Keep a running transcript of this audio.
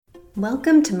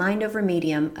Welcome to Mind Over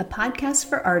Medium, a podcast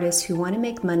for artists who want to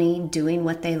make money doing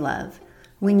what they love.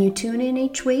 When you tune in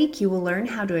each week, you will learn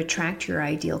how to attract your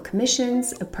ideal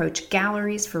commissions, approach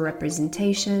galleries for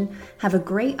representation, have a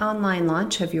great online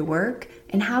launch of your work,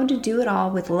 and how to do it all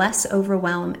with less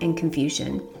overwhelm and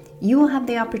confusion. You will have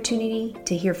the opportunity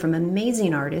to hear from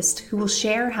amazing artists who will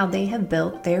share how they have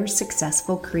built their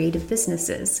successful creative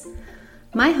businesses.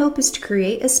 My hope is to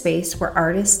create a space where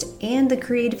artists and the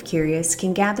creative curious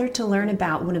can gather to learn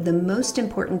about one of the most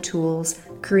important tools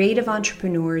creative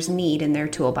entrepreneurs need in their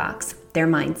toolbox, their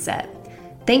mindset.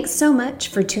 Thanks so much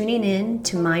for tuning in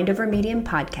to Mind Over Medium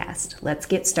podcast. Let's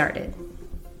get started.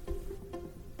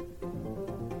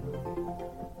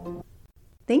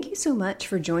 Thank you so much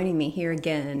for joining me here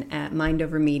again at Mind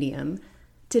Over Medium.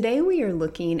 Today we are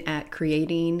looking at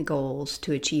creating goals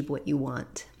to achieve what you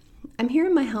want. I'm here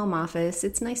in my home office.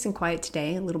 It's nice and quiet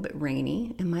today, a little bit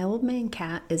rainy, and my old man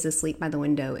cat is asleep by the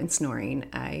window and snoring.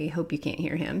 I hope you can't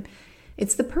hear him.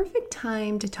 It's the perfect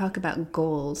time to talk about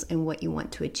goals and what you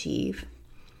want to achieve.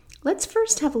 Let's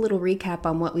first have a little recap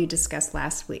on what we discussed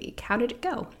last week. How did it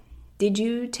go? Did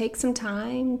you take some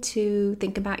time to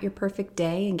think about your perfect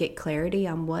day and get clarity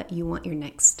on what you want your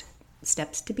next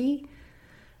steps to be?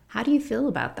 How do you feel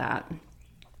about that?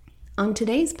 On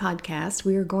today's podcast,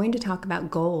 we are going to talk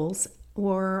about goals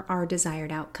or our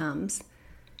desired outcomes.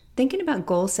 Thinking about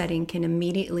goal setting can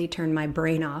immediately turn my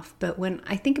brain off, but when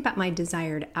I think about my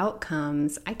desired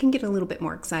outcomes, I can get a little bit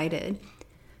more excited.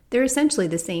 They're essentially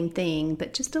the same thing,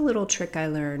 but just a little trick I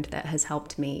learned that has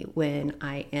helped me when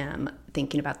I am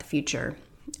thinking about the future.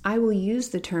 I will use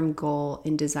the term goal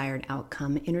and desired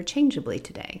outcome interchangeably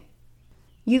today.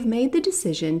 You've made the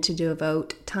decision to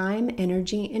devote time,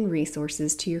 energy, and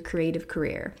resources to your creative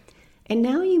career. And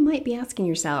now you might be asking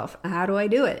yourself, how do I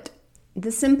do it?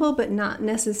 The simple but not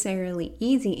necessarily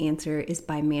easy answer is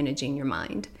by managing your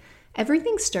mind.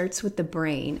 Everything starts with the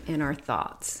brain and our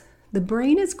thoughts. The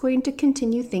brain is going to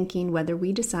continue thinking whether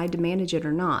we decide to manage it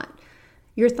or not.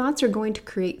 Your thoughts are going to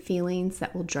create feelings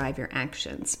that will drive your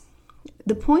actions.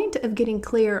 The point of getting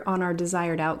clear on our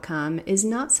desired outcome is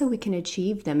not so we can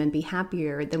achieve them and be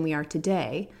happier than we are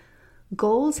today.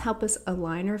 Goals help us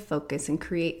align our focus and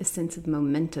create a sense of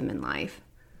momentum in life.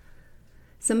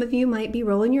 Some of you might be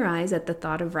rolling your eyes at the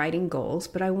thought of writing goals,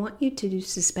 but I want you to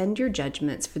suspend your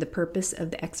judgments for the purpose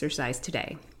of the exercise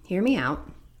today. Hear me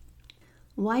out.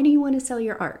 Why do you want to sell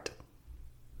your art?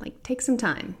 Take some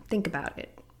time, think about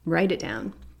it, write it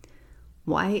down.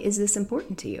 Why is this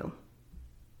important to you?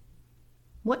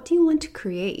 What do you want to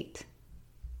create?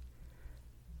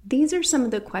 These are some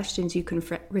of the questions you can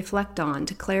reflect on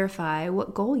to clarify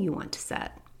what goal you want to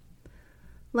set.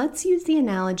 Let's use the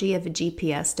analogy of a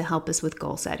GPS to help us with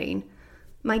goal setting.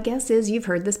 My guess is you've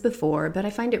heard this before, but I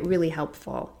find it really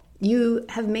helpful. You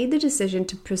have made the decision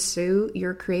to pursue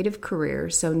your creative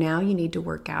career, so now you need to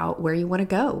work out where you want to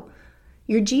go.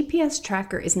 Your GPS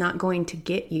tracker is not going to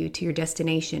get you to your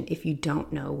destination if you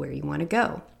don't know where you want to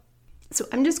go. So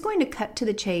I'm just going to cut to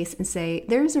the chase and say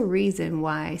there's a reason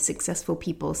why successful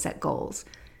people set goals.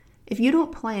 If you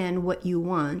don't plan what you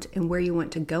want and where you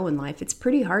want to go in life, it's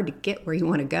pretty hard to get where you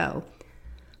want to go.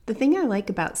 The thing I like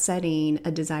about setting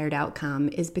a desired outcome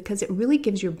is because it really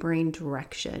gives your brain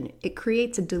direction. It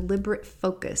creates a deliberate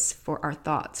focus for our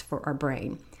thoughts, for our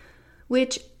brain,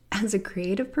 which as a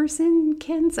creative person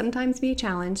can sometimes be a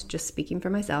challenge, just speaking for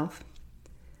myself.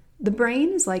 The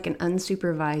brain is like an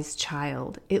unsupervised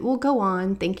child. It will go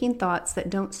on thinking thoughts that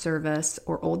don't serve us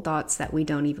or old thoughts that we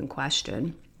don't even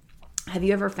question. Have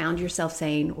you ever found yourself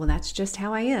saying, well, that's just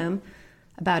how I am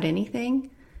about anything?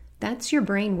 That's your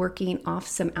brain working off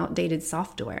some outdated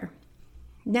software.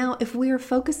 Now, if we are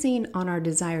focusing on our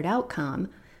desired outcome,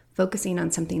 focusing on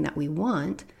something that we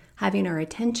want, having our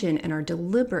attention and our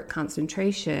deliberate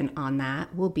concentration on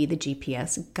that will be the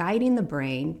GPS guiding the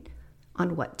brain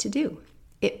on what to do.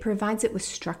 It provides it with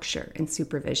structure and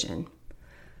supervision.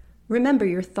 Remember,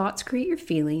 your thoughts create your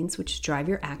feelings, which drive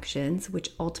your actions, which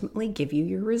ultimately give you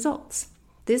your results.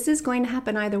 This is going to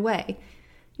happen either way.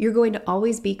 You're going to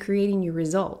always be creating your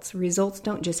results. Results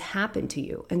don't just happen to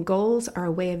you, and goals are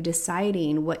a way of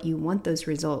deciding what you want those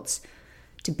results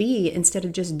to be instead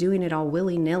of just doing it all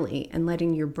willy-nilly and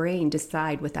letting your brain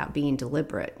decide without being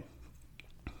deliberate.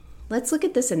 Let's look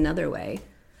at this another way.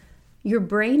 Your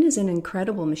brain is an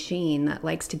incredible machine that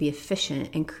likes to be efficient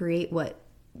and create what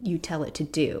you tell it to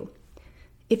do.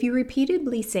 If you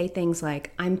repeatedly say things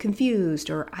like, I'm confused,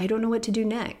 or I don't know what to do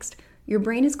next, your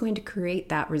brain is going to create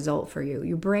that result for you.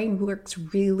 Your brain works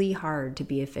really hard to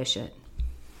be efficient.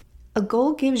 A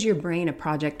goal gives your brain a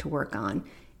project to work on.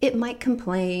 It might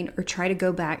complain or try to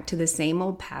go back to the same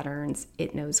old patterns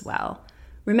it knows well.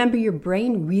 Remember, your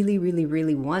brain really, really,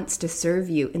 really wants to serve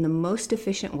you in the most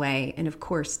efficient way and, of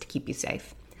course, to keep you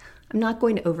safe. I'm not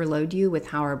going to overload you with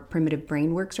how our primitive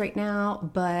brain works right now,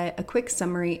 but a quick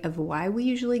summary of why we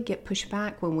usually get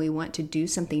pushback when we want to do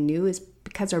something new is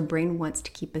because our brain wants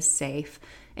to keep us safe,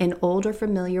 and old or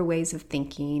familiar ways of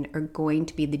thinking are going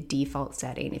to be the default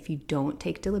setting if you don't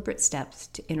take deliberate steps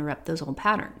to interrupt those old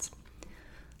patterns.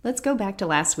 Let's go back to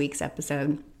last week's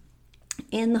episode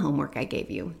and the homework I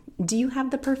gave you. Do you have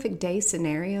the perfect day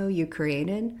scenario you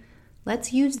created?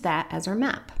 Let's use that as our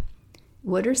map.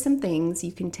 What are some things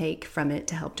you can take from it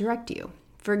to help direct you?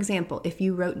 For example, if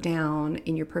you wrote down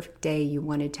in your perfect day you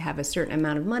wanted to have a certain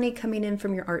amount of money coming in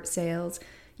from your art sales,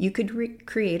 you could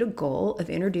create a goal of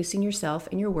introducing yourself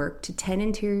and your work to 10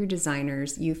 interior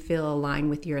designers you feel align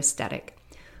with your aesthetic.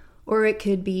 Or it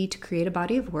could be to create a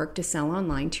body of work to sell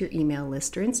online to your email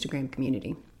list or Instagram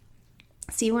community.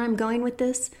 See where I'm going with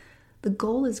this? The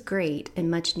goal is great and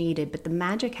much needed, but the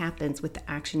magic happens with the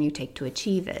action you take to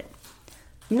achieve it.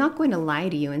 I'm not going to lie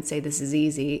to you and say this is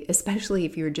easy, especially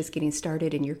if you're just getting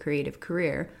started in your creative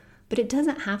career, but it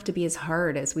doesn't have to be as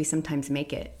hard as we sometimes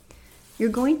make it. You're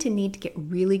going to need to get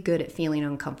really good at feeling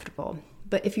uncomfortable.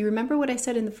 But if you remember what I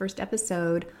said in the first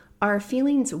episode, our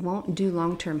feelings won't do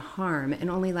long-term harm and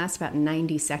only last about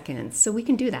 90 seconds. So we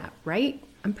can do that, right?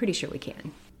 I'm pretty sure we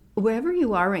can. Wherever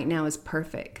you are right now is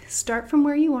perfect. Start from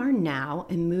where you are now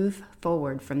and move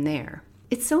forward from there.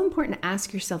 It's so important to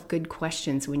ask yourself good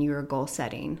questions when you are goal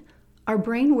setting. Our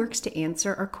brain works to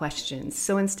answer our questions.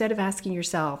 So instead of asking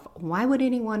yourself, why would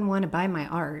anyone want to buy my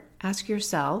art? Ask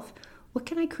yourself, what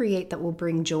can I create that will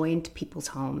bring joy into people's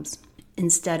homes?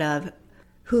 Instead of,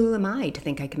 who am I to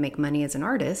think I can make money as an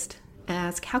artist?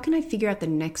 Ask, how can I figure out the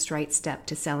next right step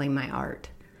to selling my art?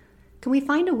 Can we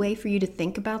find a way for you to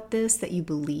think about this that you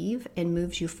believe and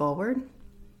moves you forward?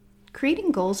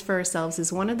 Creating goals for ourselves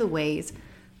is one of the ways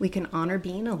we can honor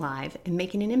being alive and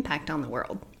making an impact on the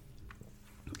world.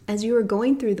 As you are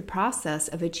going through the process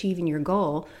of achieving your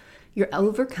goal, you're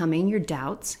overcoming your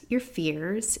doubts, your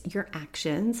fears, your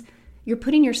actions. You're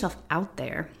putting yourself out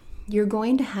there. You're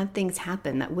going to have things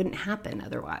happen that wouldn't happen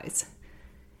otherwise.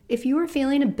 If you are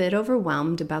feeling a bit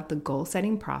overwhelmed about the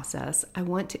goal-setting process, I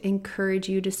want to encourage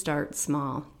you to start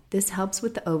small. This helps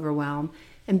with the overwhelm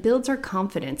and builds our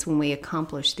confidence when we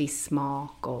accomplish these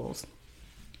small goals.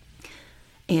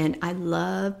 And I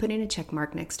love putting a check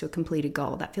mark next to a completed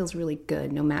goal. That feels really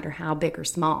good, no matter how big or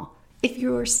small. If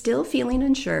you're still feeling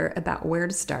unsure about where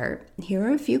to start, here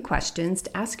are a few questions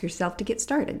to ask yourself to get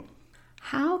started.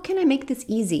 How can I make this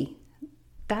easy?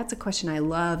 That's a question I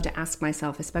love to ask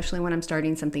myself, especially when I'm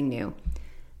starting something new.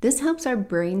 This helps our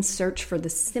brain search for the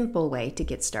simple way to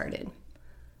get started.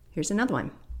 Here's another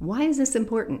one. Why is this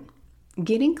important?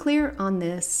 Getting clear on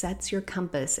this sets your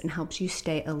compass and helps you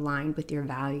stay aligned with your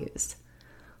values.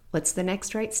 What's the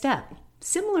next right step?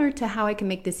 Similar to how I can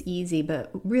make this easy,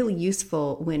 but really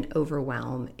useful when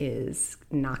overwhelm is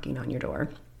knocking on your door.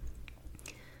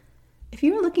 If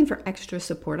you're looking for extra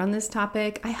support on this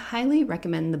topic, I highly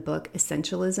recommend the book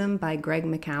Essentialism by Greg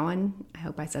McKeown. I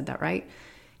hope I said that right.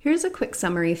 Here's a quick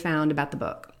summary found about the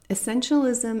book.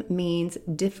 Essentialism means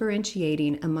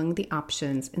differentiating among the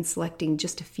options and selecting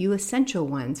just a few essential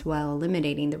ones while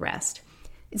eliminating the rest.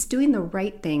 It's doing the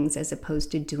right things as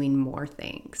opposed to doing more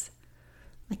things.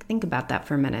 Think about that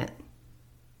for a minute.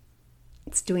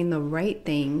 It's doing the right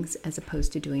things as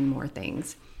opposed to doing more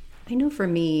things. I know for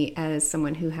me, as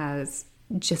someone who has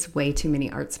just way too many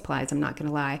art supplies, I'm not going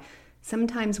to lie,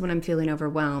 sometimes when I'm feeling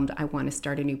overwhelmed, I want to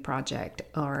start a new project,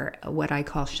 or what I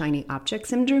call shiny object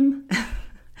syndrome,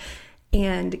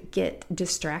 and get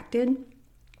distracted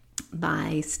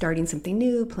by starting something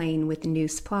new, playing with new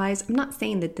supplies. I'm not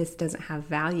saying that this doesn't have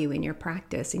value in your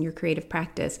practice, in your creative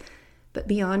practice, but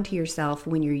be on to yourself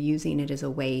when you're using it as a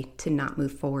way to not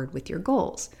move forward with your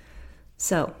goals.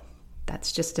 So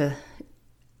that's just a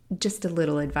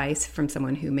little advice from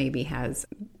someone who maybe has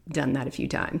done that a few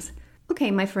times. Okay,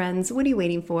 my friends, what are you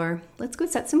waiting for? Let's go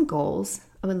set some goals.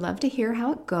 I would love to hear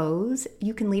how it goes.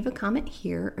 You can leave a comment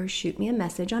here or shoot me a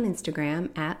message on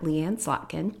Instagram at Leanne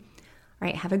Slotkin. All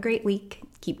right, have a great week.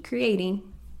 Keep creating.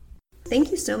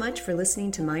 Thank you so much for listening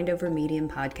to Mind Over Medium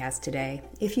podcast today.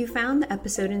 If you found the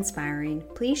episode inspiring,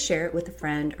 please share it with a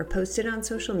friend or post it on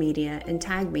social media and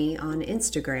tag me on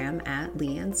Instagram at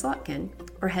Leanne Slotkin,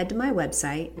 or head to my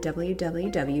website,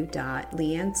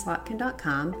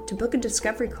 www.leanneslotkin.com, to book a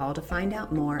discovery call to find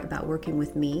out more about working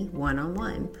with me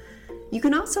one-on-one. You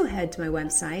can also head to my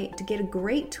website to get a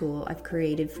great tool I've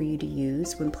created for you to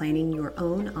use when planning your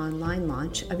own online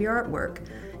launch of your artwork.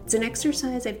 It's an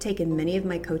exercise I've taken many of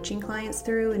my coaching clients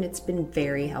through, and it's been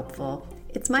very helpful.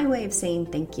 It's my way of saying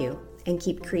thank you and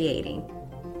keep creating.